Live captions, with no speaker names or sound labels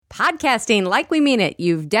Podcasting like we mean it.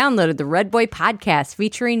 You've downloaded the Redboy Podcast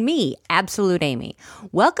featuring me, Absolute Amy.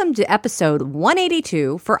 Welcome to episode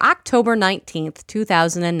 182 for October 19th,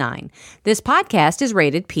 2009. This podcast is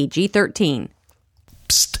rated PG-13.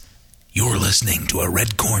 Psst. You're listening to a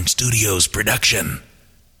Red Corn Studios production.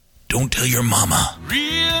 Don't tell your mama.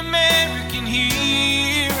 Real American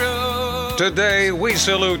hero. Today we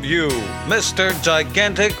salute you, Mr.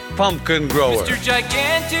 Gigantic Pumpkin Grower. Mr.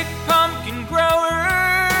 Gigantic Pumpkin Grower.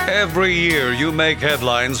 Every year you make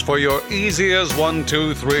headlines for your easy as 1,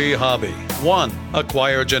 2, 3 hobby. 1.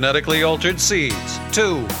 Acquire genetically altered seeds.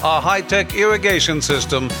 2. A high-tech irrigation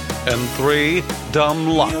system. And 3. Dumb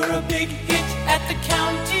luck. You're a big hit at the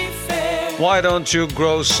county fair. Why don't you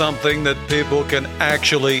grow something that people can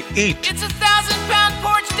actually eat? It's a 1,000-pound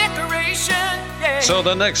porch decoration. Yeah. So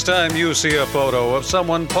the next time you see a photo of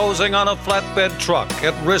someone posing on a flatbed truck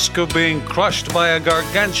at risk of being crushed by a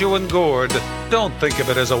gargantuan gourd, don't think of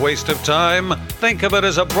it as a waste of time. Think of it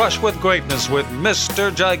as a brush with greatness with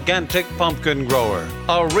Mr. Gigantic Pumpkin Grower,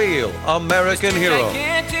 a real American hero.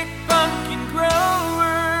 Gigantic Pumpkin Grower.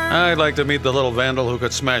 I'd like to meet the little vandal who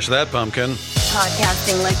could smash that pumpkin.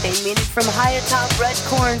 Podcasting like they mean it from high atop Red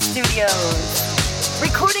Corn Studios.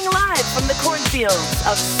 Recording live from the cornfields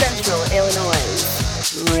of Central Illinois.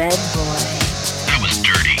 Redboy. That was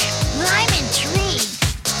dirty. I'm intrigued.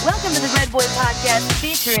 Welcome to the Redboy Podcast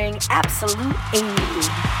featuring Absolute Amy.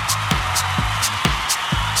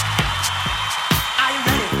 Are you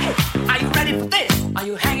ready? Hey, are you ready for this? Are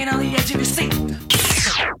you hanging on the edge of your seat?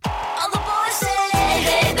 All the boys say,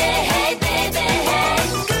 hey baby, hey baby, hey.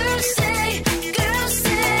 Girls say,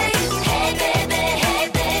 hey baby, hey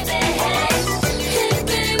baby, hey. Hey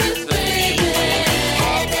baby, baby.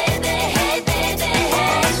 Hey baby, hey baby,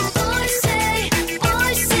 hey. Boys say,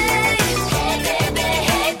 hey baby,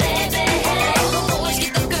 hey baby, hey. All the boys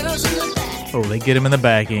get the girls in the back. Oh, they get him in the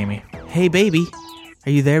back, Amy. Hey, baby.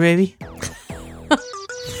 Are you there, baby?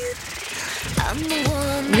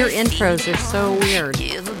 Your intros are so weird.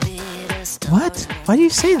 What? Why do you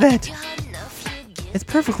say that? It's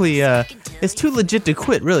perfectly, it's too legit to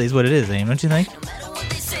quit, really, is what it is, Amy, don't you think?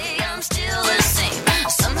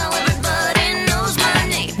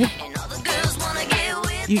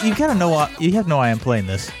 You gotta know why, you have no why I'm playing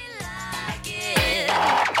this.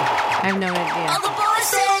 I have no idea.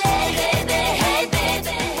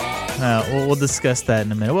 We'll discuss that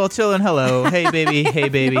in a minute. Well, children, hello. Hey, baby. Hey,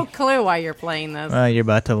 baby. No clue why you're playing this. You're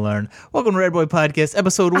about to learn. Welcome to Redboy Podcast,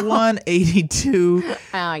 episode 182.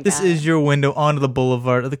 This is your window onto the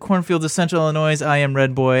boulevard of the cornfields of Central Illinois. I am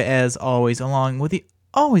Redboy, as always, along with the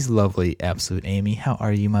always lovely Absolute Amy. How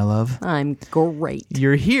are you, my love? I'm great.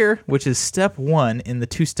 You're here, which is step one in the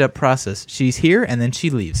two-step process. She's here, and then she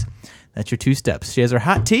leaves. That's your 2 steps. She has her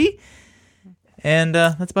hot tea, and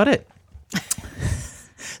that's about it.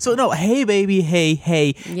 So no, hey baby,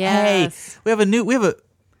 hey, Yes. hey.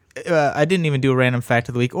 I didn't even do a random fact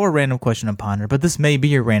of the week or a random question to ponder, but this may be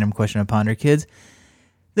your random question to ponder, kids.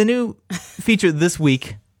 The new feature this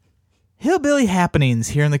week, hillbilly happenings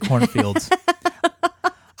here in the cornfields.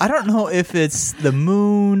 I don't know if it's the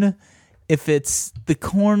moon, if it's the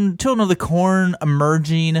corn, children of the corn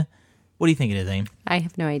emerging. What do you think it is, Aim? I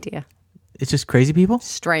have no idea. It's just crazy people?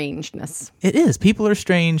 Strangeness. It is. People are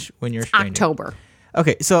strange when you're strange. October.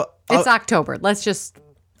 Okay, so It's October. Let's just.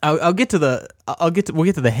 we'll get to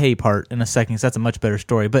the hay part in a second, because that's a much better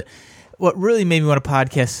story. But what really made me want to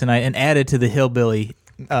podcast tonight and added to the hillbilly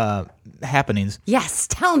happenings. Yes,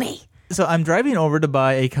 tell me. So I'm driving over to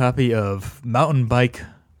buy a copy of Mountain Bike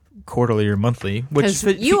Quarterly or Monthly, which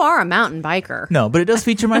Because you are a mountain biker. no, but it does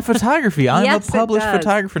feature my photography. I'm Yes, a published it does.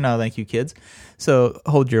 photographer now. Thank you, kids. So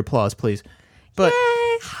hold your applause, please. But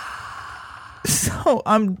Yay. so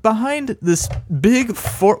I'm behind this big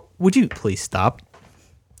four. Would you please stop?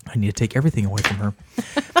 I need to take everything away from her.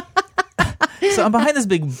 So I'm behind this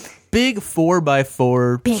big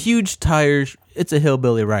 4x4, huge tires. It's a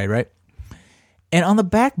hillbilly ride, right? And on the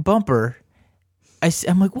back bumper,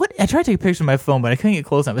 I'm like, what? I tried to take a picture of my phone, but I couldn't get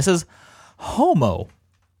close enough. It says homo,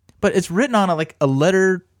 but it's written on like a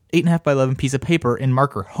letter, 8.5 by 11 piece of paper in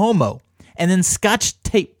marker, homo, and then scotch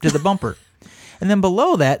tape to the bumper. And then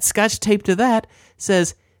below that, scotch tape to that,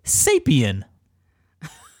 says sapien.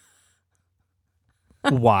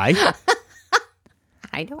 Why?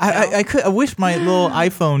 I don't know. I wish my little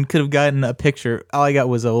iPhone could have gotten a picture. All I got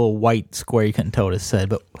was a little white square. You couldn't tell what it said.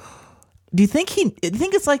 But do you think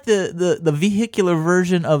it's like the vehicular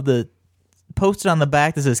version of the posted on the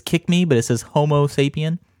back that says "kick me," but it says "Homo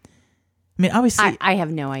sapien"? I mean, obviously, I have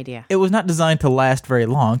no idea. it was not designed to last very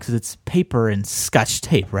long because it's paper and scotch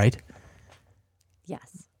tape, right?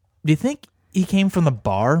 Yes. Do you think he came from the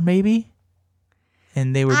bar, maybe?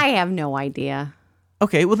 And they were... I have no idea.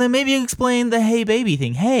 Okay, well then maybe you explain the hey baby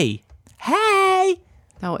thing. Hey.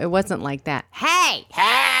 No, it wasn't like that. Hey!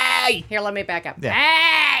 Here, let me back up. Yeah.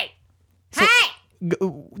 Hey!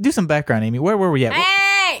 Do some background, Amy. Where were we at?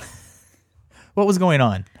 Hey! What was going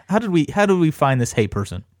on? How did we find this hey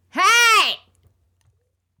person? Hey!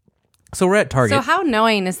 So we're at Target. So how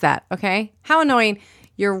annoying is that, okay? How annoying.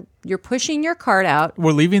 You're pushing your cart out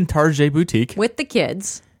We're leaving Target Boutique, with the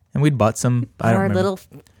kids. and we'd bought some... I don't Our remember. little...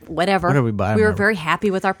 Whatever. What did we buy? I We were remember. very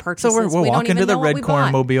happy with our purchases. So we're We don't walking even to the know what Red we Corn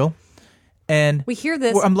bought. Mobile, and We hear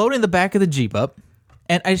this. I'm loading the back of the Jeep up,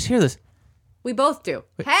 and I just hear this. We both do.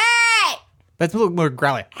 Hey! That's we're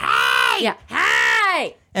growling. Yeah.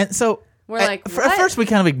 Hey! And so We're at, like, at what? first we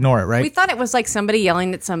kind of ignore it, right? We thought it was like somebody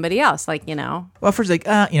yelling at somebody else, like, Well, first like,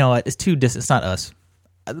 you know what? It's too distant. It's not us.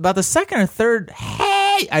 About the second or third,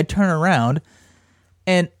 hey, I turn around,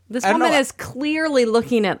 and this I don't woman know, is clearly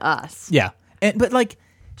looking at us. yeah, but like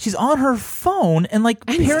she's on her phone and like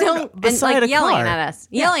And peering still, beside and like a yelling car. at us.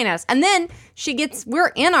 Yelling at us. And then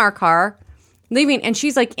we're in our car, leaving, and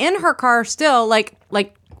she's like in her car still, like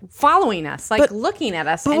following us, like But- looking at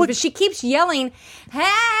us. but And what- but she keeps yelling,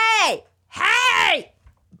 hey! Hey!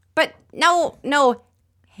 But no.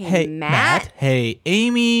 Hey, Matt. Hey,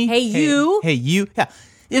 Amy. Hey, you. Hey, you. Yeah.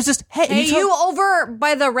 It's just, hey, Hey, you over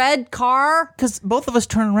by the red car? Because both of us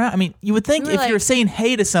turn around. I mean, you would think We were if you're like- saying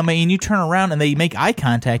hey to somebody and you turn around and they make eye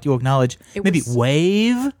contact, you'll acknowledge, It maybe was-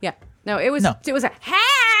 wave. Yeah. No, it was No. a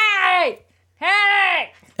hey!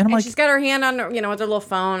 Hey! And I'm like, she's got her hand on, with her little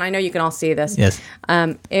phone. I know you can all see this. Yes.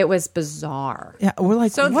 It was bizarre. yeah, we're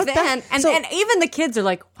like, So what then, the? and, So, and even the kids are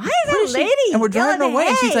like, why what is is that she- lady? And we're driving yelling, away,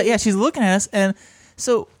 and she's "Hey!" like, yeah, she's looking at us, and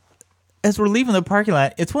so as we're leaving the parking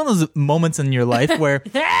lot, it's one of those moments in your life where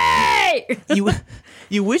Hey!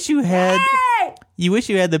 you wish you had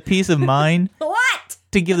Hey! the peace of mind What?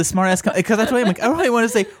 to give the smart ass because I told him like I really want to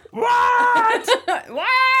say what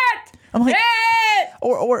What? I'm like Hey!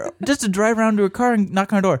 or just to drive around to a car and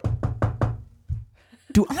knock on her door.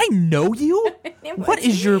 Do I know you? What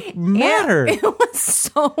is your matter? It was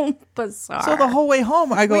so bizarre. So the whole way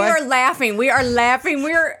home, I go. we are laughing. We are laughing.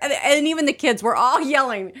 And even the kids were all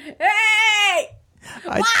yelling, "Hey!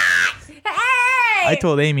 What? Hey!" I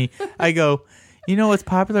told Amy, I go, you know what's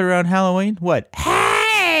popular around Halloween? What?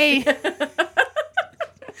 Hey!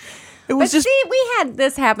 It was But just see, we had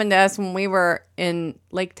this happen to us when we were in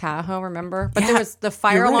Lake Tahoe. Remember? But there Yeah, was the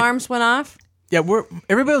fire you're right. alarms went off. yeah.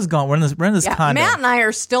 Everybody was gone. We're in this Yeah, condo. Matt and I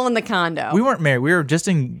are still in the condo. We weren't married. We were just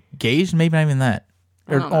engaged. Maybe not even that.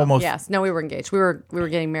 I Or don't know. almost. Yes. No, we were engaged. We were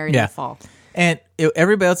getting married in Yeah. the fall. And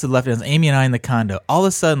everybody else had left us. Amy and I in the condo. All of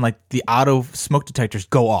a sudden, like the auto smoke detectors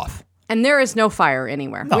go off. And there is no fire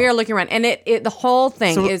anywhere. No. We are looking around, and it the whole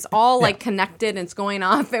thing So- is all yeah. like connected, and it's going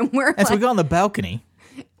off, and we're And so we like, go on the balcony.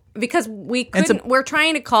 because we And couldn't. We're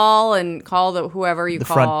trying to call the whoever you The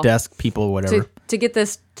call front desk people, or whatever. to get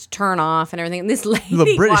this to turn off and everything. And this lady,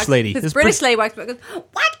 The British walks- lady. this This British Brit- lady walks by and goes,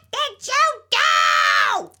 "What did you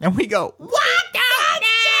do? And we go, What did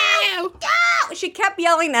you do?" She kept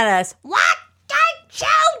yelling at us. What did you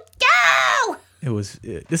do? it was,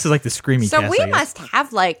 this is like the screamy So cast, we I guess. must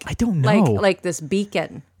have like I don't know. like this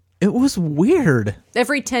beacon. It was weird.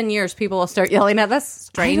 Every 10 years, people will start yelling at us.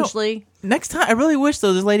 I don't- Strangely, Next time, I really wish,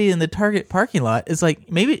 though, this lady in the Target parking lot is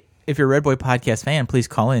like, maybe if you're a Redboy Podcast fan, please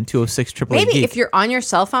call in 206 maybe Geek. if you're on your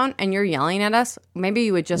cell phone and you're yelling at us, maybe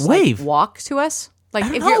you would just Wave. like walk to us. Like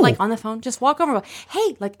don't if you're know. like on the phone, just walk over.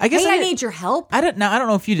 Hey, like I guess hey, I I did- need your help. I don't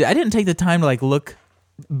know if you did. I didn't take the time to like look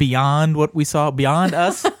beyond what we saw, beyond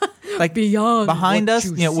us. Like Beyond behind what us,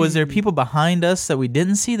 you was there see. people behind us that we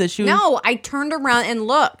didn't see that she was? No, I turned around and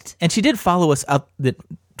looked. And she did follow us out the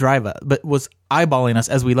drive up, but was eyeballing us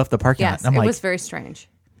as we left the parking Yes, lot. And it I'm like, was very strange.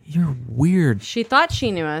 you're weird. She thought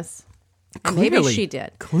she knew us. And maybe Clearly. she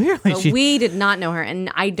did. Clearly, But she. we did not know her, and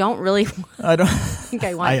I don't really I don't. think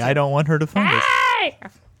I want to. I don't want her to find us. Hey,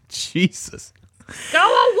 Jesus.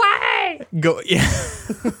 go away! Go. Yeah.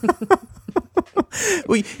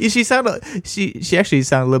 Well, she sounded. She actually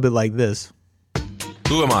sounded a little bit like this.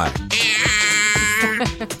 Who am I?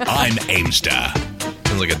 I'm Aimster.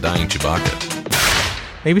 Sounds like a dying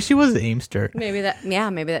Chewbacca. Maybe she was the Aimster. Maybe that. Yeah,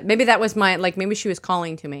 maybe that was my like. Maybe she was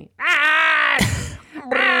calling to me.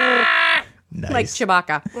 Nice. Like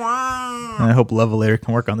Chewbacca. And I hope Levelator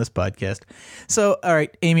can work on this podcast. So, all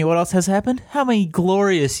right, Amy, what else has happened? How many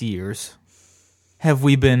glorious years have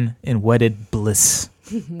we been in wedded bliss?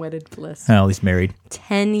 Wedded bliss. Well, at least married.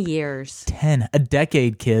 10 years. 10. A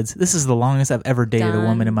decade, kids. This is the longest I've ever dated a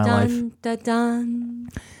woman in my life. Dun, dun.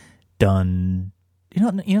 Dun. You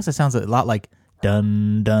know, that sounds a lot like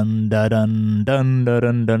dun, dun, da, dun, dun, da,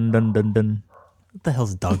 dun, dun, dun, dun, dun. What the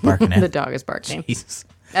hell's the dog barking at? The dog is barking. Jesus.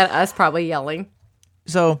 At us, probably yelling.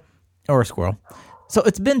 So, or a squirrel. So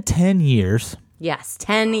it's been 10 years. Yes,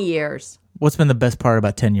 10 years. What's been the best part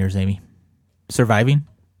about 10 years, Amy? Surviving?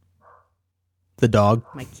 The dog?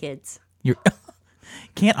 My kids. You're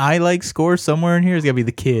Can't I like score somewhere in here? It's got to be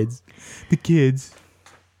the kids. The kids.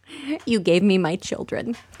 You gave me my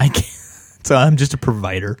children. I can't. So I'm just a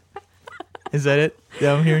provider. Is that it?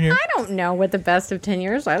 Yeah, I'm hearing here. I don't know what the best of 10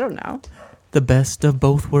 years. I don't know. The best of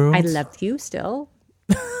both worlds. I love you still.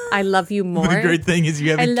 I love you more. The great thing is you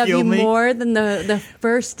haven't I love you killed me. more than the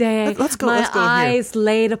first day. Let's go. My Let's go here. eyes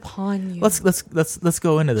laid upon you. Let's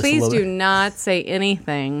go into this. Please a little do not say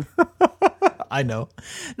anything. I know.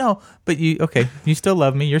 No, but you still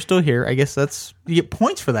love me. You're still here. I guess you get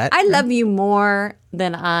points for that. I love you more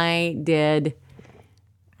than I did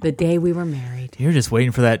the day we were married. You're just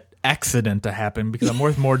waiting for that accident to happen because I'm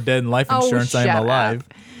worth more dead than life insurance. shut I'm alive.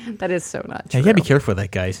 up. That is so not Yeah, true. you gotta be careful with that,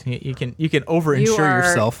 guys. You can overinsure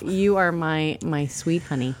yourself. You are my sweet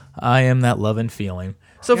honey. I am that love and feeling.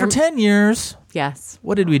 So for 10 years, Yes.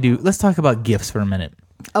 what did we do? Let's talk about gifts for a minute.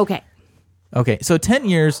 Okay. Okay, so 10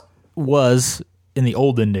 years was, in the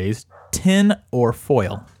olden days, tin or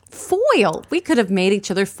foil. Foil. We could have made each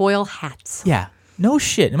other foil hats. Yeah. No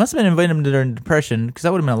shit. It must have been invented during Depression because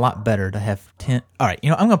that would have been a lot better to have tin. All right,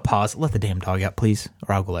 I'm going to pause. Let the damn dog out, please,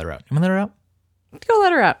 or I'll go let her out. You want to let her out? Go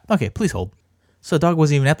let her out. Okay, please hold. So the dog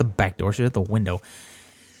wasn't even at the back door. She was at the window.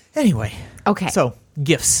 Anyway. Okay. So,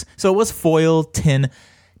 gifts. So it was foil, tin,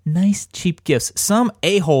 nice, cheap gifts. Some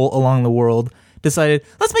a-hole along the world decided,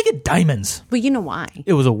 let's make it diamonds. Well, you know why?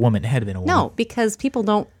 It was a woman. It had to have been a woman. No, because people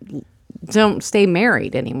don't stay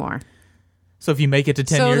married anymore. So if you make it to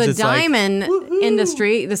 10 So years, the it's diamond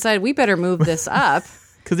industry decided we better move this up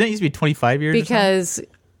because then it used to be 25 years because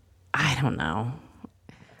I don't know.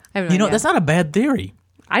 I have no you know, idea. that's not a bad theory.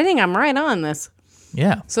 I think I'm right on this.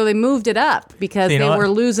 Yeah. So they moved it up because You know they what? were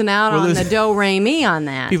losing out We're on losing- the do-re-mi on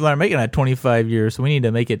that. People aren't making that 25 years, so we need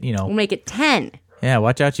to make it, We'll make it 10. yeah,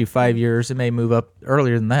 watch out, you 5 years. It may move up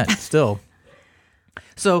earlier than that still.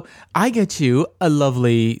 So I get you a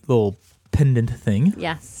lovely little pendant thing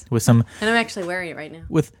Yes. with some And I'm actually wearing it right now.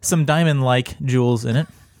 diamond-like jewels in it.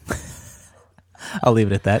 I'll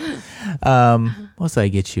leave it at that. What did I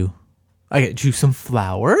get you? I get you some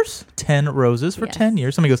flowers, 10 roses for Yes. 10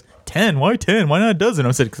 years. Somebody goes, 10? Why 10? Why not a dozen?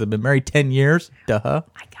 I said, because I've been married 10 years. Duh.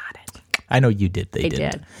 I got it. I know you did. They I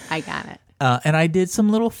didn't. did. I got it. And I did some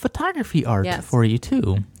little photography art Yes. for you,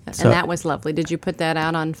 too. So, And that was lovely. Did you put that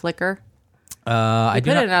out on Flickr? I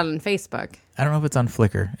do Put not, it out on Facebook. I don't know if it's on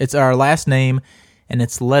Flickr. It's our last name, and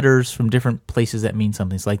it's letters from different places that mean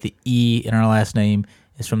something. It's like the E in our last name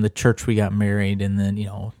is from the church we got married, and then,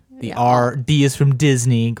 the Yeah. D is from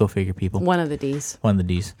Disney. Go figure, people. One of the D's. One of the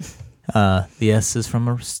D's. The S is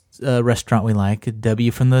from a restaurant we like. A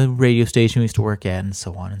W from the radio station we used to work at, and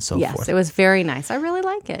so on and so Yes, forth. it was very nice. I really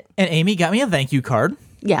like it. And Amy got me a thank you card,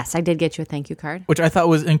 Yes, I did get you a thank you card. which I thought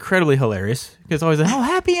was incredibly hilarious. Because always like, oh,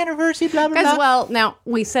 happy anniversary, blah, blah, Because, blah. well, now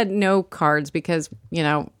we said no cards because,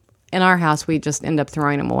 in our house we just end up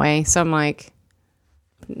throwing them away. So I'm like,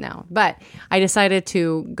 no. But I decided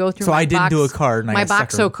to go through So my I didn't box, do a card and I my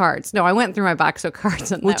got sucker. Boxo cards. No, I went through my Boxo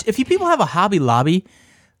cards. And Which, if you people have a Hobby Lobby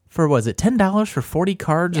for, was it $10 for 40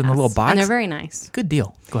 cards in the little box? And they're very nice. Good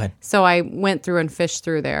deal. Go ahead. So I went through and fished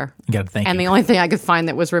through there. You got to thank And you. the only thing I could find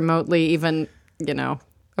that was remotely even,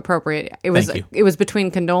 appropriate, it was Thank you. it was between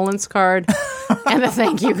condolence card and the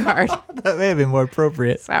thank you card. That may have been more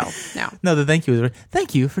appropriate. So, no. No, the thank you was,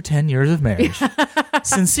 thank you for 10 years of marriage.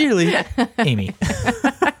 Sincerely, Amy.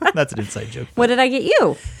 That's an inside joke. What did I get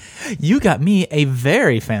you? You got me a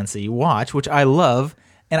very fancy watch, which I love.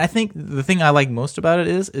 And I think the thing I like most about it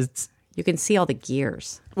is it's, You can see all the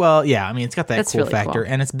gears. well, yeah, I mean, it's got that That's cool really factor.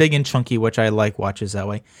 cool. And it's big and chunky, which I like watches that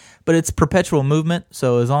way. But it's perpetual movement.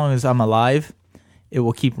 So as long as I'm alive, it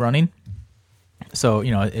will keep running. So,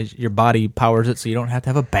 your body powers it, so you don't have to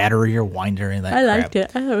have a battery or winder and that crap. it.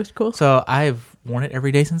 I thought it was cool. So I've worn it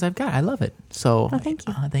every day since I've got it. I love it. So thank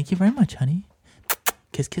you. Thank you very much, honey.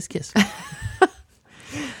 Kiss, kiss, kiss.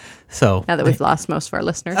 So Now that we've lost most of our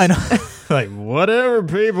listeners. I know, like whatever,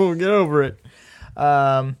 people, get over it.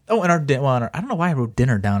 And our I don't know why I wrote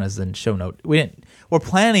dinner down as a show note. We're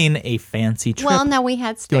planning a fancy trip. Well, no, we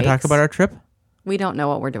had steaks. Do you want to talk about our trip? We don't know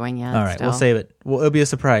what we're doing yet. All right, still. we'll save it. Well, it'll be a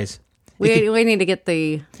surprise. We need to get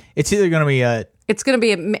the. It's either going to be It's going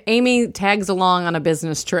to be Amy tags along on a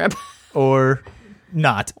business trip, or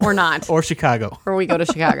not, or not, or Chicago. or we go to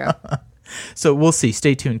Chicago, So we'll see.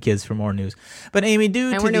 Stay tuned, kids, for more news. But Amy,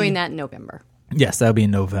 and we're doing that in November. Yes, that'll be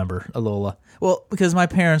in November. Well, because my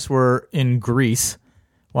parents were in Greece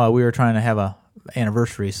while we were trying to have a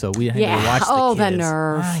anniversary, so we had Yeah. to watch the Oh, the kids.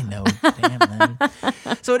 nerve. I know. Damn, man.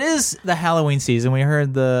 So it is the Halloween season. We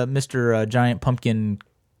heard the Mr. Giant Pumpkin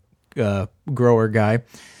grower guy.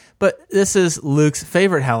 But this is Luke's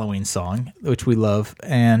favorite Halloween song, which we love,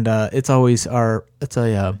 and it's always it's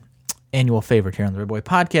a annual favorite here on the Redboy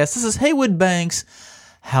Podcast. This is Haywood Banks'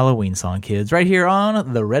 Halloween song, kids, right here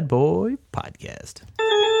on the Redboy Podcast.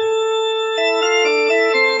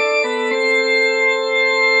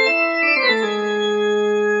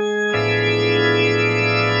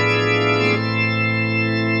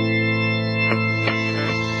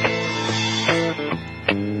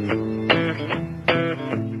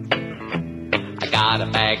 Got a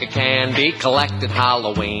bag of candy collected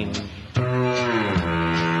Halloween.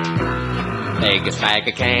 Biggest bag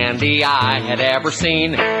of candy I had ever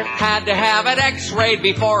seen. Had to have it x-rayed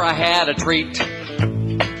before I had a treat.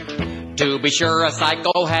 To be sure, a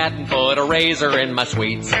psycho hadn't put a razor in my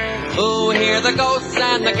sweets. Ooh, hear the ghosts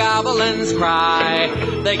and the goblins cry.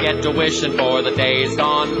 They get to wishing for the days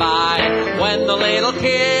gone by. When the little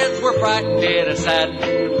kids were frightened, it is said,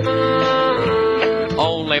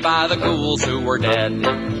 only by the ghouls who were dead.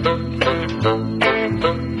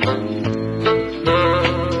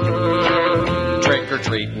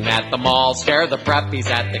 Trick-or-treating at the mall, scare the preppies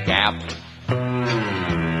at the Gap.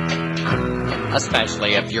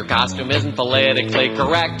 Especially if your costume isn't politically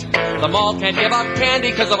correct. The mall can't give up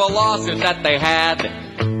candy because of a lawsuit that they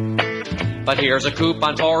had. But here's a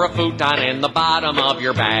coupon for a futon in the bottom of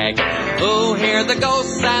your bag. Ooh, hear the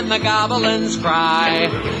ghosts and the goblins cry.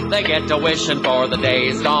 They get to wishing for the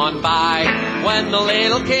days gone by. When the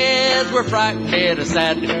little kids were frightened, it is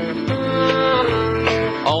said,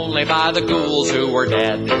 only by the ghouls who were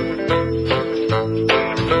dead.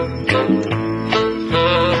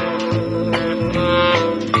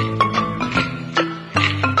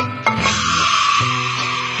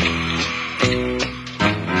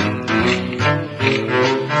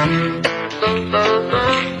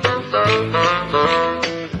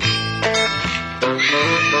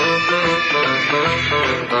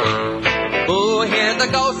 Ooh, hear the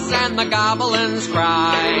ghosts and the goblins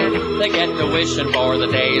cry. They get to wishing for the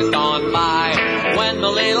days gone by. When the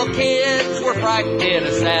little kids were frightened, it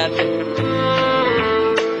is said,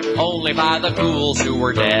 only by the ghouls who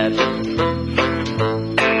were dead.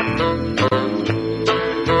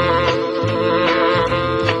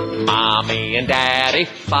 Mommy and Daddy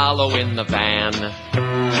follow in the van.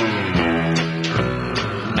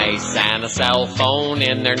 Mace and a cell phone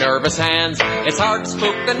in their nervous hands. It's hard to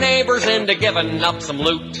spook the neighbors into giving up some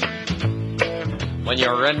loot. When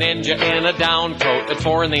you're a ninja in a down coat at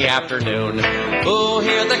 4 in the afternoon. Ooh,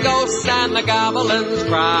 hear the ghosts and the goblins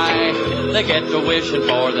cry. They get to wishing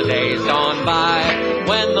for the days gone by.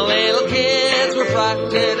 When the little kids were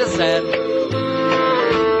frightened, it is said,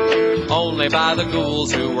 only by the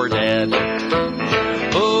ghouls who were dead.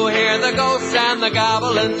 Ooh, hear the ghosts and the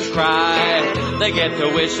goblins cry. They get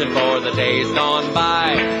to wishing for the days gone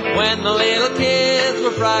by. When the little kids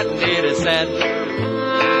were frightened, it is said,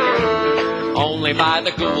 only by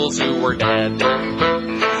the ghouls who were dead.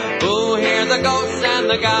 Ooh, hear the ghosts and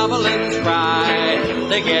the goblins cry.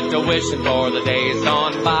 They get to wishing for the days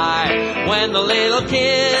gone by. When the little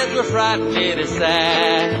kids were frightened, it is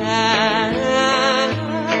sad,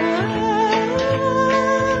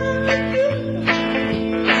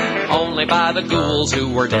 only by the ghouls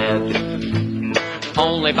who were dead.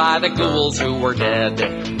 Only by the ghouls who were dead.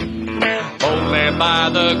 Only by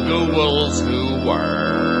the ghouls who were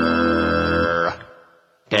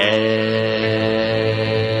The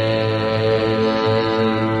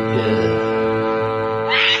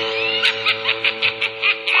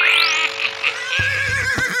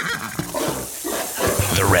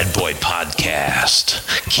Redboy Podcast,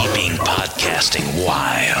 keeping podcasting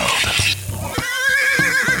wild.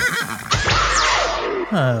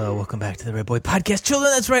 Welcome back to the Redboy Podcast,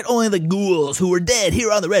 children. That's right, only the ghouls who were dead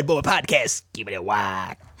here on the Redboy Podcast. Keeping it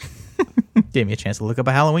wild. Gave me a chance to look up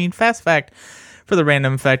a Halloween fast fact for the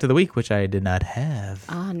random fact of the week, which I did not have.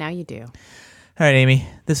 Ah, now you do. All right, Amy,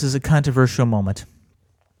 this is a controversial moment.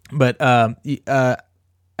 But I don't know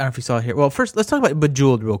if you saw it here. Well, first, let's talk about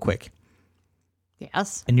Bejeweled real quick.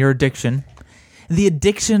 Yes. And your addiction. The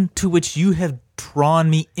addiction to which you have drawn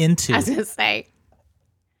me into. I was going to say.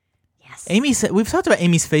 Yes. Amy said, we've talked about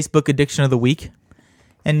Amy's Facebook addiction of the week.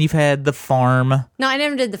 And you've had the farm. No, I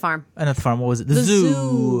never did the farm. Another farm. What was it? The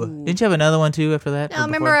zoo. Didn't you have another one too after that? No,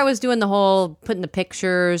 remember I was doing the whole putting the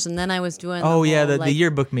pictures, and then I was doing the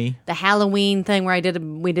yearbook me. The Halloween thing where we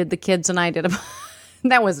did the kids and I did a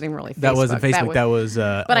that wasn't even really Facebook. That wasn't Facebook. That was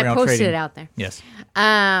but I posted trading. it out there. Yes.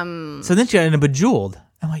 So then she got into Bejeweled.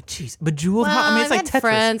 I'm like, geez, Bejeweled. Well, I mean, it's I've like had Tetris.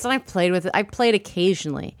 friends, and I've played with it. I've played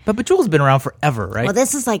occasionally. But Bejeweled's been around forever, right? Well,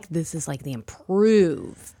 this is like the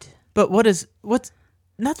improved. But what's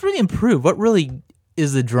not really improved? What really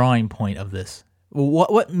is the drawing point of this?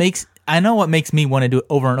 What makes me want to do it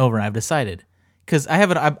over and over, and I've decided. Because I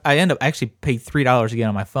end up actually paying $3 again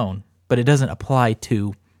on my phone, but it doesn't apply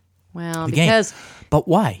to Well, the because game. But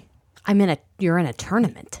why? you're in a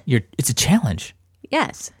tournament. It's a challenge.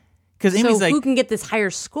 Yes. Because Amy's So like, who can get this higher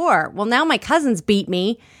score? Well, now my cousins beat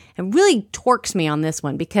me and really torques me on this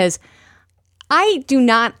one because I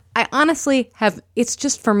honestly have, it's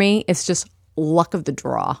just for me, it's just luck of the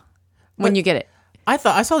draw when you get it. I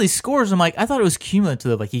saw these scores. I'm like, I thought it was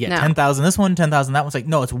cumulative. Like you get No. 10,000 this one, 10,000 that one's like,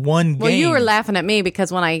 no, it's one game. Well, you were laughing at me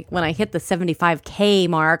because when I hit the 75K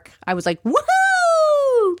mark, I was like,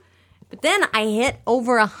 woohoo! But then I hit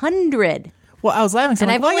over 100. Well, I was laughing. So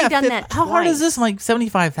And I'm I've like, only I got done that How hard is twice. this? I'm like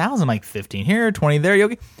 75,000. I'm like 15 here, 20 there. You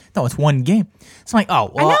okay? No, it's one game. So I'm like,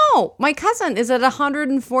 oh, well. I know. My cousin is at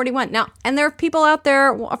 141. Now, and there are people out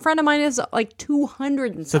there, a friend of mine is like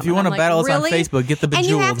 200 and So if you want to battle us on Facebook, get the And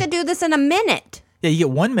you have Bejeweled. to do this in a minute. Yeah, you get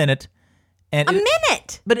 1 minute. And A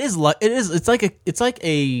minute. But it's like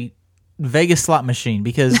a Vegas slot machine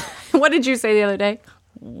because What did you say the other day?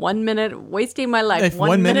 1 minute, wasting my life. If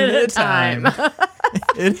 1 minute at a time.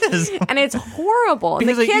 it is. And it's horrible. And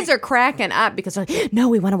Because, the like, kids are cracking up because they're like, no,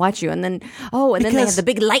 we want to watch you. And then, then they have Because- the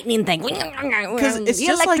big lightning thing. Because it's The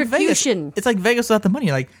just like Vegas. electrocution. It's like Vegas without the money.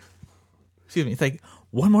 You're like, excuse me. It's like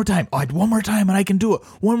one more time. All right, one more time, and I can do it.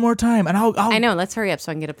 One more time, and I'll I know. Let's hurry up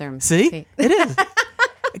so I can get up there and See, it is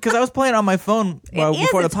because I was playing on my phone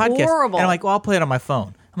before the It's podcast, horrible. and I'm like, well, I'll play it on my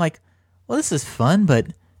phone. I'm like, well, this is fun, but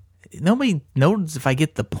nobody knows if I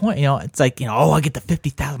get the point. It's like I get the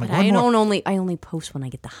 50,000. Like, I one more. I only post when I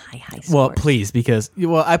get the high scores. Well, please, because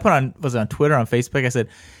I put on Twitter, on Facebook. I said,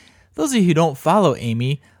 those of you who don't follow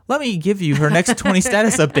Amy, let me give you her next 20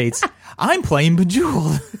 status updates. I'm playing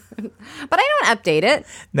Bejeweled. But I don't update it.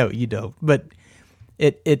 No, you don't. But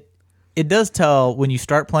it does tell when you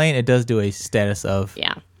start playing. It does do a status of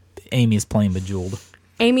Amy is playing Bejeweled.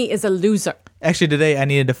 Amy is a loser. Actually, today I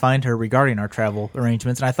needed to find her regarding our travel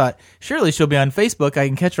arrangements, and I thought surely she'll be on Facebook. I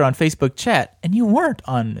can catch her on Facebook chat, and you weren't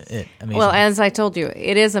on it. Amazing. Well, as I told you,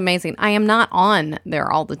 it is amazing. I am not on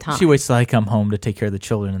there all the time. She waits till I come home to take care of the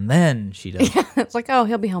children, and then she does. It's like, oh,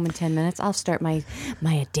 he'll be home in 10 minutes. I'll start my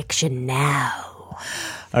addiction now.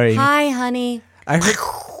 All right, Hi, honey.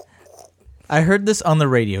 I heard this on the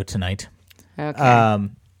radio tonight. Okay.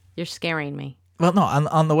 You're scaring me. Well, no,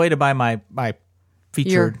 on the way to buy my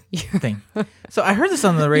featured thing. So I heard this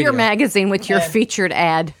on the radio. Your magazine with your featured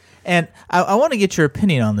ad. And I want to get your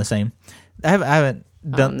opinion on this, Aim. I haven't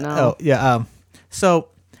done. no. Oh, yeah. So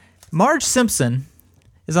Marge Simpson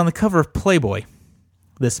is on the cover of Playboy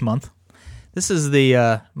this month. This is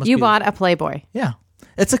the You bought a Playboy. Yeah,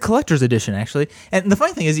 it's a collector's edition actually. And the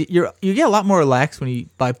funny thing is, you get a lot more relaxed when you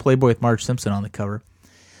buy Playboy with Marge Simpson on the cover.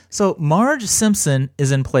 So Marge Simpson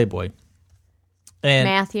is in Playboy. And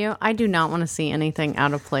Matthew, I do not want to see anything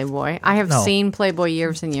out of Playboy. I have seen Playboy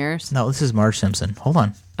years and years. no, this is Marge Simpson. Hold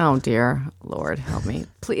on. Oh dear Lord, help me!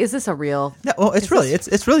 Please, is this a real? Yeah, well, it's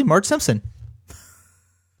really Marge Simpson.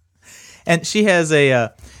 And she has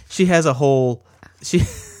a whole This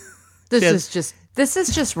is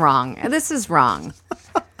just wrong. This is wrong.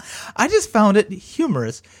 I just found it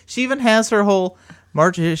humorous. She even has her whole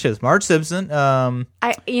Marge. She has Marge Simpson.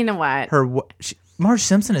 You know what? Marge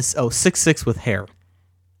Simpson is 6'6" with hair.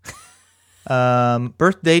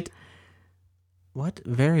 Birth date. What?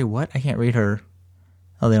 Very what? I can't read her.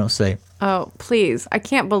 Oh, they don't say. Oh, please! I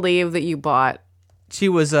can't believe that you bought. She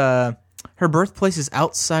was. Her birthplace is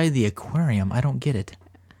outside the aquarium. I don't get it.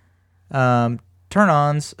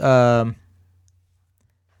 Turn-ons.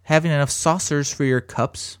 Having enough saucers for your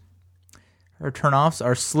cups. Her turn-offs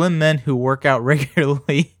are slim men who work out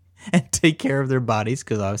regularly and take care of their bodies,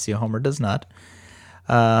 because obviously Homer does not.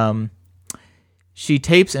 She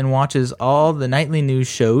tapes and watches all the nightly news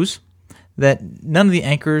shows that none of the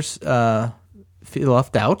anchors feel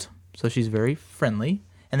left out, so she's very friendly.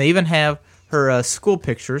 And they even have her school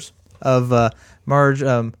pictures of Marge,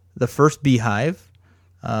 the first beehive,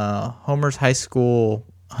 Homer's high school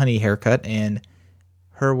honey haircut, and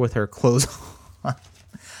her with her clothes on.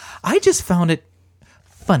 I just found it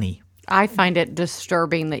funny. I find it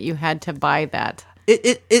disturbing that you had to buy that.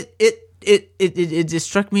 It just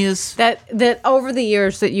struck me as That over the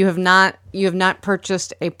years that you have not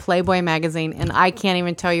purchased a Playboy magazine, and I can't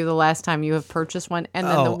even tell you the last time you have purchased one. And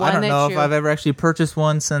then the one I don't that know you, if I've ever actually purchased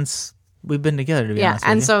one since we've been together. To be honest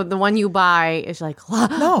with and you. so the one you buy is like,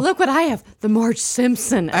 look what I have, the Marge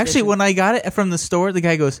Simpson. Actually, edition. when I got it from the store, the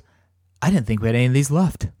guy goes, I didn't think we had any of these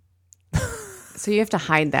left. So you have to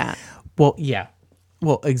hide that. Well, yeah.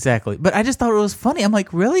 Well, exactly. But I just thought it was funny. I'm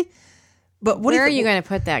like, really? But what Where are you going to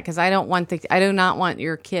put that? Because I do not want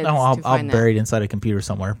your kids to I'll find that. bury it inside a computer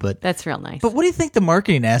somewhere. But That's real nice. But what do you think the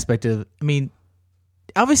marketing aspect of? I mean,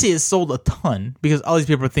 obviously it sold a ton because all these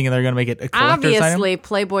people are thinking they're going to make it a collector's Obviously, item.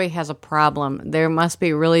 Playboy has a problem. They must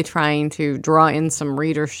be really trying to draw in some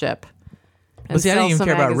readership. But see, I didn't even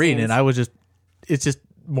care about reading it. magazines. It's just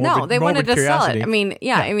morbid, No, they wanted to curiosity. sell it. I mean,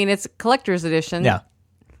 I mean, it's a collector's edition. Yeah.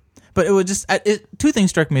 But it was just, two things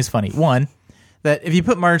struck me as funny. One, that if you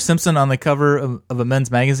put Marge Simpson on the cover of a men's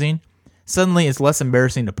magazine, suddenly it's less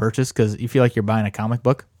embarrassing to purchase because you feel like you're buying a comic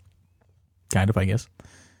book. Kind of, I guess.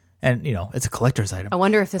 And, it's a collector's item. I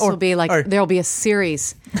wonder if this will be like, there'll be a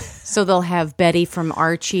series. So they'll have Betty from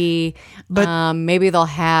Archie. But maybe they'll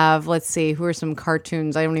have, let's see, who are some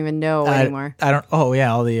cartoons? I don't even know anymore. I don't, oh,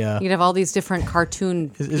 yeah, all the... You'd have all these different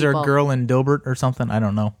cartoon is there a girl in Dilbert or something? I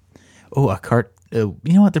don't know. Oh, you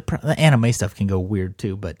know what? The anime stuff can go weird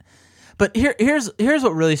too. But here's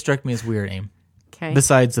what really struck me as weird, Aim. Okay.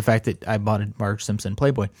 Besides the fact that I bought a Marge Simpson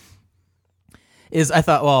Playboy, is I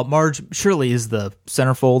thought, well, Marge surely is the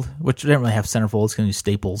centerfold, which didn't really have centerfolds, it's going to be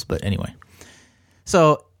staples, but anyway.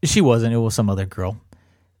 So she wasn't. It was some other girl.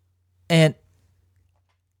 And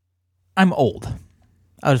I'm old.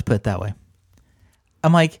 I'll just put it that way.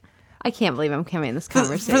 I'm like... I can't believe I'm coming in this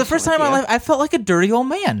conversation. For the first time in my life, I felt like a dirty old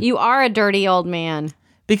man. You are a dirty old man.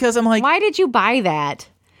 Because I'm like... Why did you buy that?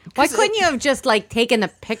 Why couldn't you have just taken a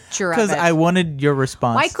picture of it? Because I wanted your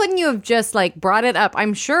response. Why couldn't you have just brought it up?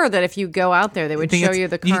 I'm sure that if you go out there, they would show you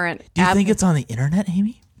the current. Do you think it's on the internet,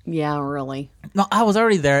 Amy? Yeah, really. No, I was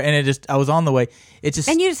already there, and I was on the way. It just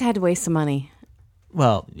And you just had to waste some money.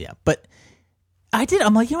 Well, yeah, but I did.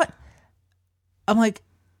 I'm like, you know what? I'm like,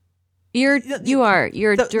 You're a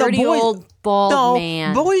dirty old bald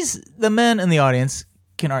man. Boys, the men in the audience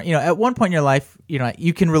can, at one point in your life,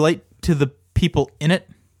 you can relate to the people in it.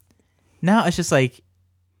 Now it's just like,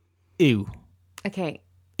 ew. Okay.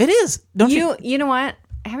 It is. Don't you? You know what?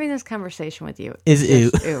 Having this conversation with you is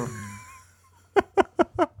ew. Ew.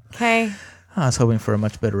 Okay. I was hoping for a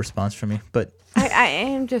much better response from you, but I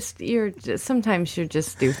am just. Sometimes you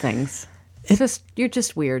just do things. You're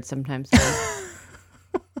just weird sometimes.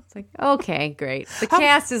 It's like, okay, great. The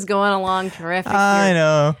cast is going along terrific. I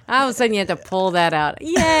know. All of a sudden, you have to pull that out.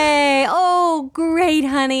 Yay! Oh, great,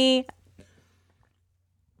 honey.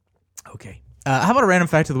 Okay. How about a random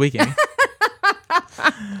fact of the week, Amy?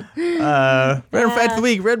 Random fact of the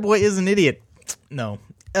week. Redboy is an idiot. No.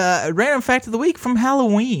 Random fact of the week from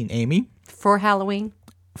Halloween, Amy. For Halloween?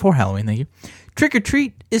 For Halloween, thank you. Trick or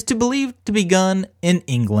treat is believed to be begun in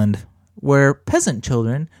England, where peasant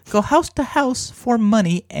children go house to house for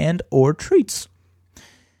money and or treats.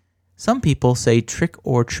 Some people say trick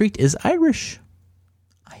or treat is Irish.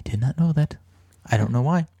 I did not know that. I don't know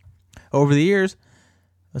why. Over the years,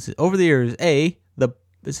 is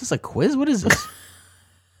this a quiz? What is this?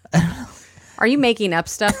 Are you making up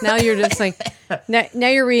stuff now? You're just like, now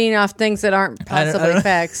you're reading off things that aren't possibly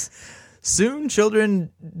facts. Soon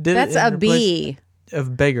children did That's it in a B.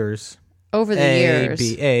 Of beggars. Over the years.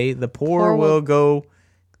 The poor will go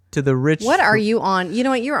to the rich. What are you on? You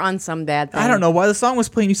know what? You're on some bad thing. I don't know why the song was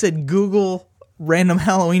playing. You said Google random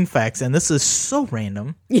Halloween facts, and this is so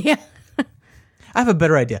random. Yeah. I have a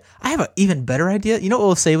better idea. I have an even better idea. You know what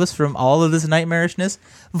will save us from all of this nightmarishness?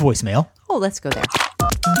 Voicemail. Oh, let's go there.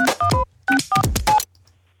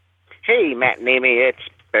 Hey, Matt and Amy, it's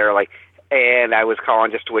Barely. And I was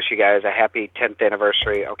calling just to wish you guys a happy 10th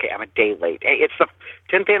anniversary. Okay, I'm a day late. Hey, it's the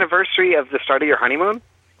 10th anniversary of the start of your honeymoon?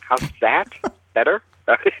 How's that? Better?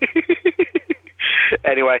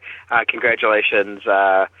 Anyway, congratulations.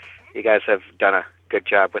 You guys have done a good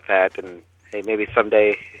job with that. And hey, maybe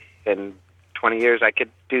someday in 20 years I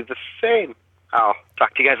could do the same. I'll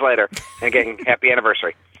talk to you guys later. And again, happy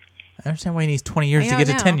anniversary. I understand why he needs 20 years to get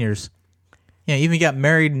to 10 years. Yeah, even if you got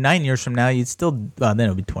married 9 years from now, you'd still, then it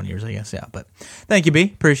would be 20 years, I guess, yeah. But thank you, B.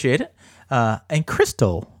 Appreciate it. And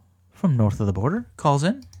Crystal from north of the border calls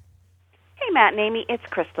in. Hey, Matt and Amy, it's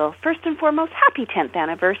Crystal. First and foremost, happy 10th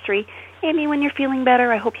anniversary. Amy, when you're feeling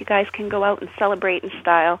better, I hope you guys can go out and celebrate in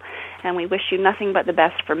style, and we wish you nothing but the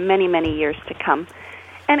best for many, many years to come.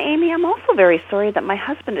 And Amy, I'm also very sorry that my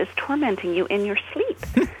husband is tormenting you in your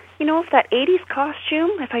sleep. You know, if that 80s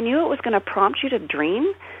costume, if I knew it was going to prompt you to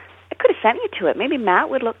dream, I could have sent you to it. Maybe Matt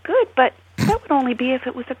would look good, but that would only be if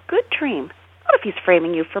it was a good dream. Not if he's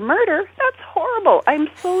framing you for murder. That's horrible. I'm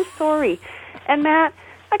so sorry. And Matt,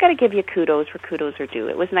 I got to give you kudos where kudos are due.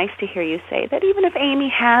 It was nice to hear you say that even if Amy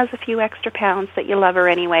has a few extra pounds that you love her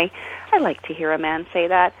anyway. I like to hear a man say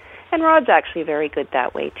that. And Rod's actually very good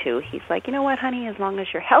that way, too. He's like, you know what, honey, as long as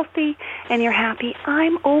you're healthy and you're happy,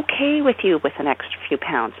 I'm okay with you with an extra few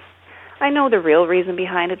pounds. I know the real reason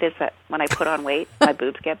behind it is that when I put on weight, my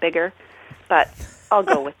boobs get bigger, but I'll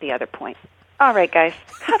go with the other point. All right, guys,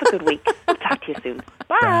 have a good week. We'll talk to you soon.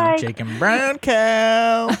 Bye. Brown chicken, brown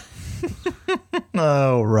cow.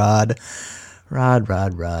 Oh, Rod. Rod.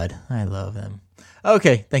 I love him.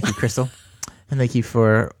 Okay, thank you, Crystal. And thank you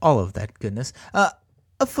for all of that goodness. A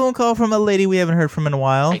phone call from a lady we haven't heard from in a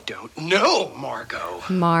while. I don't know,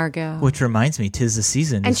 Margot. Which reminds me, 'tis the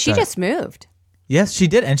season. And she just moved. Yes, she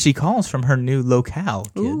did. And she calls from her new locale,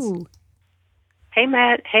 kids. Ooh. Hey,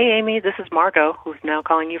 Matt. Hey, Amy. This is Margot, who's now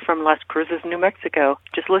calling you from Las Cruces, New Mexico.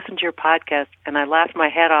 Just listened to your podcast, and I laughed my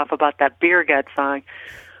head off about that Beer Gut song.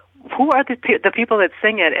 Who are the people that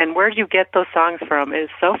sing it, and where do you get those songs from? It is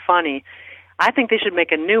so funny. I think they should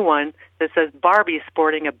make a new one that says Barbie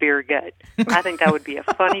sporting a beer gut. I think that would be a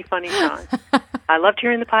funny song. I loved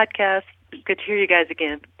hearing the podcast. Good to hear you guys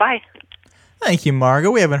again. Bye. Thank you,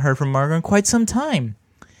 Margot. We haven't heard from Margot in quite some time.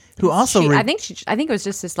 Who also? I think it was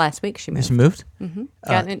just this last week she moved. She moved?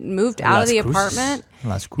 Mm-hmm. Moved out of the apartment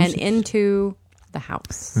and into the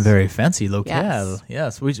house. Very fancy locale.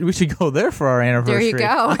 Yes, we should go there for our anniversary. There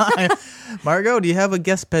you go. Margot, do you have a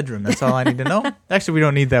guest bedroom? That's all I need to know. Actually, we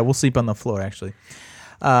don't need that. We'll sleep on the floor, actually.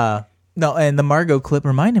 No, and the Margot clip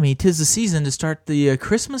reminded me, 'tis the season to start the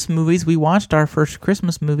Christmas movies. We watched our first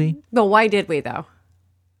Christmas movie. But why did we, though?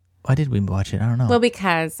 Why did we watch it? I don't know. Well,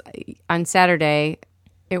 because on Saturday,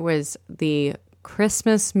 it was the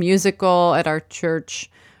Christmas musical at our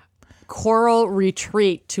church choral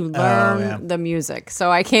retreat to learn the music.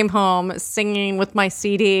 So I came home singing with my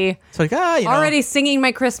CD. It's like, already singing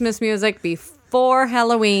my Christmas music before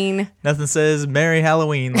Halloween. Nothing says Merry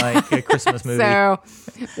Halloween like a Christmas movie. So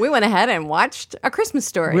we went ahead and watched A Christmas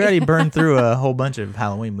Story. We already burned through a whole bunch of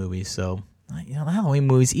Halloween movies. So, the Halloween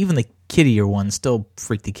movies, even the kiddier ones, still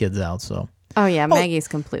freak the kids out. So. Oh, yeah. Maggie's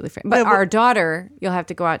completely free. But our daughter, you'll have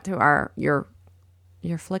to go out to your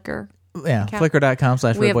Flickr. Yeah, flickr.com/Redboy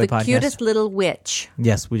Podcast. We have the cutest little witch.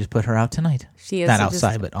 Yes, we just put her out tonight. She is not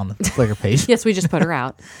outside, but on the Flickr page. Yes, we just put her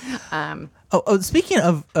out. Speaking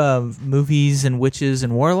of movies and witches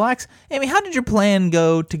and warlocks, Amy, how did your plan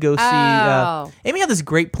go to go see? Amy had this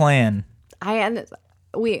great plan. The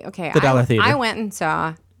Dollar Theater. I went and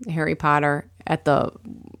saw Harry Potter at the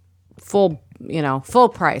full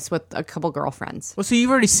price with a couple girlfriends. Well, so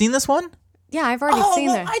you've already seen this one? Yeah, I've already seen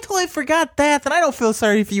it. I totally forgot that. Then I don't feel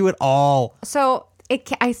sorry for you at all. So I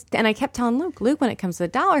kept telling Luke, when it comes to the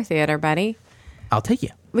Dollar Theater, buddy, I'll take you.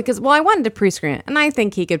 Because I wanted to pre-screen it, and I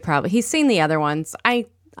think he could probably. He's seen the other ones. I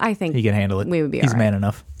think he can handle it. We would be. He's all right. man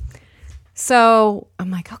enough. So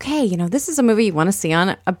I'm like, okay, this is a movie you want to see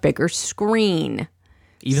on a bigger screen.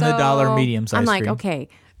 Even the dollar medium size. I'm like, screen. okay,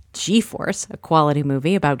 G-Force, a quality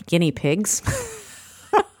movie about guinea pigs.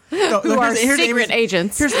 Who are secret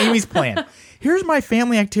agents. Here's Amy's plan. Here's my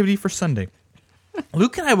family activity for Sunday.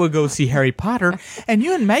 Luke and I will go see Harry Potter, and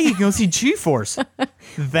you and Maggie can go see G-Force.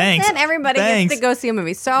 Thanks. And everybody gets to go see a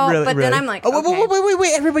movie. So, really. Then I'm like,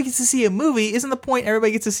 wait. Everybody gets to see a movie. Isn't the point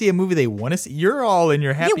everybody gets to see a movie they want to see? You're all in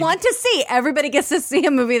your happy. You want to see. Everybody gets to see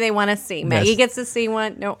a movie they want to see. Maggie gets to see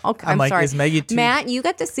one. No, okay, I'm sorry. Is Maggie Matt, you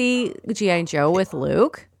got to see G.I. Joe with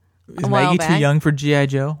Luke. Is Maggie too young for G.I.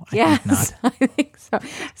 Joe? I think not. I think so.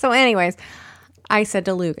 So anyways, I said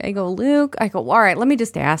to Luke, all right, let me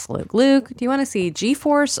just ask Luke. Luke, do you want to see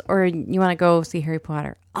G-Force or you want to go see Harry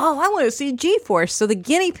Potter? Oh, I want to see G-Force. So the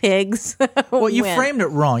guinea pigs Well, you framed it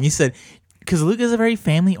wrong. You said, because Luke is a very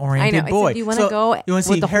family-oriented boy. Said, do you want to go you want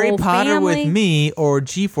to see Harry Potter family? with me or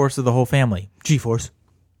G-Force with the whole family? G-Force.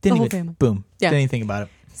 Boom. Yeah. Didn't even think about it.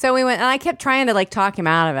 So we went, and I kept trying to talk him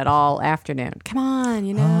out of it all afternoon. Come on,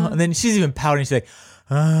 and then she's even pouting. She's like,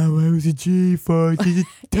 why was it G-Force? He's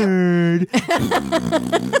a turd.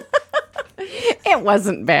 It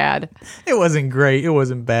wasn't bad. It wasn't great. It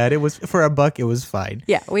wasn't bad. It was for $1. It was fine.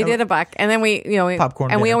 Yeah, we did $1, and then we popcorn.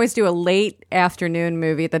 And dinner. we always do a late afternoon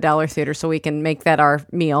movie at the Dollar Theater, so we can make that our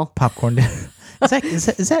meal. Popcorn dinner.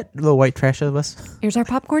 Is that little white trash of us? Here's our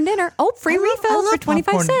popcorn dinner. Oh, free refills for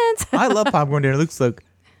 25 cents. I love popcorn dinner. It looks like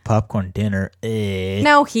popcorn dinner.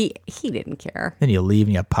 No, he didn't care. Then you leave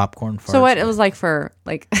and you have popcorn. So what? It was for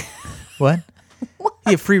what? You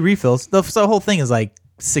have free refills. The whole thing is like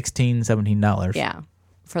 $16, $17. Yeah,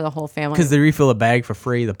 for the whole family. Because they refill a bag for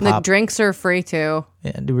free. The drinks are free too.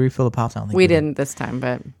 Yeah, do we refill the pops? I don't think we didn't this time,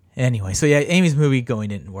 but anyway. So yeah, Amy's movie going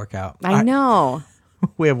didn't work out. I know.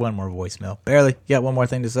 We have one more voicemail. Barely. You got one more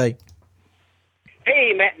thing to say?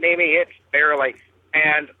 Hey, Matt and Amy, it's Barely.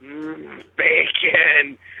 And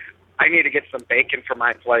bacon. I need to get some bacon for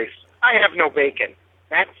my place. I have no bacon.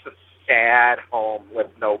 That's a sad home with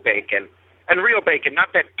no bacon. And real bacon,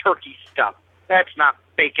 not that turkey stuff. That's not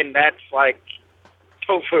bacon. That's like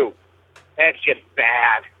tofu. That's just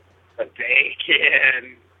bad. The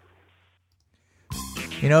bacon.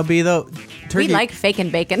 You know, B, though, turkey... We like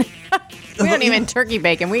faking bacon. We don't even turkey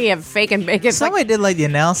bacon. We have faking bacon. Somebody did like the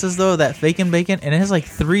analysis, though, that faking bacon, and it has like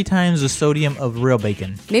 3 times the sodium of real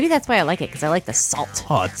bacon. Maybe that's why I like it, because I like the salt.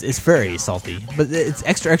 Oh, it's very salty, but it's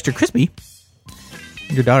extra, extra crispy.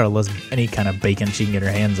 Your daughter loves any kind of bacon she can get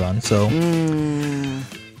her hands on, so...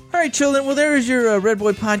 All right, children, well, there is your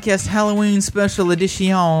Redboy Podcast Halloween Special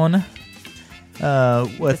Edition.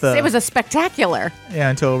 It was a spectacular. Yeah,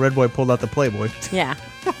 until Redboy pulled out the Playboy. Yeah.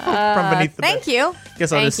 From beneath the thank bed. you.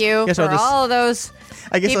 Thank you for all of those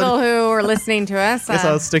people who are listening to us. I guess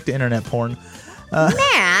I'll stick to internet porn.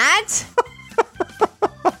 Matt!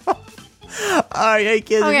 All right, hey,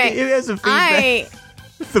 kids, if you have some feedback,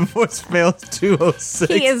 the voicemail is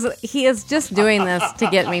 206. He is just doing this to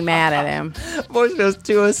get me mad at him. Voicemail is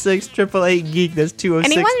 206-888-GEEK. That's 206.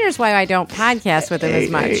 And he wonders why I don't podcast with him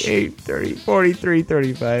as much.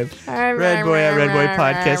 830-4335. Redboy at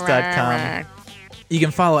redboypodcast.com. You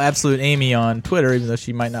can follow Absolute Amy on Twitter, even though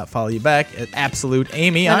she might not follow you back, at Absolute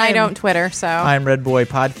Amy. And I don't Twitter, so... I'm Redboy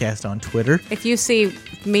Podcast on Twitter. If you see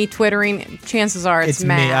me Twittering, chances are it's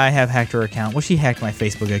Matt. Me. I have hacked her account. Well, she hacked my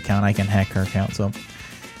Facebook account. I can hack her account, so...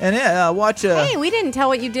 And watch... Hey, we didn't tell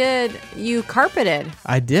what you did. You carpeted.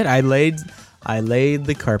 I did. I laid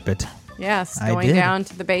the carpet. Yes, going down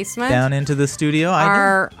to the basement. Down into the studio.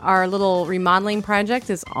 Our little remodeling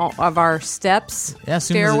project is all of our steps,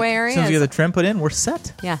 stairway area. As soon as we get the trim put in, we're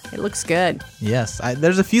set. Yeah, it looks good. Yes.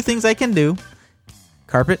 There's a few things I can do.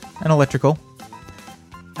 Carpet and electrical.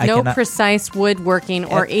 No precise woodworking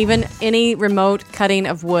or even any remote cutting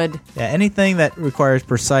of wood. Yeah, anything that requires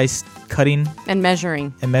precise cutting. And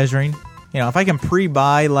measuring. You know, if I can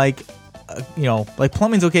pre-buy like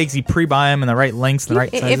plumbing's okay because you pre-buy them in the right lengths and the right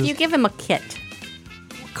sizes. If you give him a kit.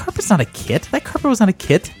 Carpet's not a kit. That carpet was not a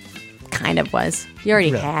kit. Kind of was. You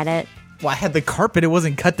already had it. Well, I had the carpet. It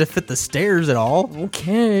wasn't cut to fit the stairs at all.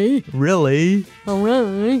 Okay. Really? All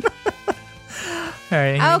right. All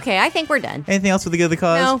right. Okay, I think we're done. Anything else for the good of the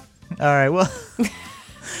cause? No. All right, well...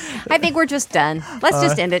 I think we're just done. Let's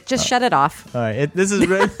just end it. Just shut it off. All right. This is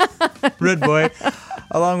Red Boy,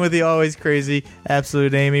 along with the always crazy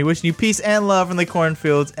Absolute Amy, wishing you peace and love from the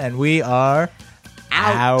cornfields, and we are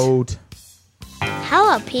out.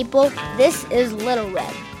 Hello, people. This is Little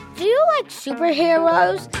Red. Do you like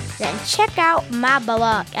superheroes? Then check out my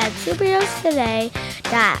blog at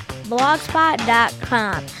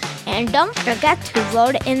superheroestoday.blogspot.com. And don't forget to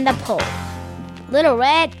vote in the poll. Little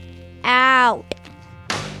Red, out.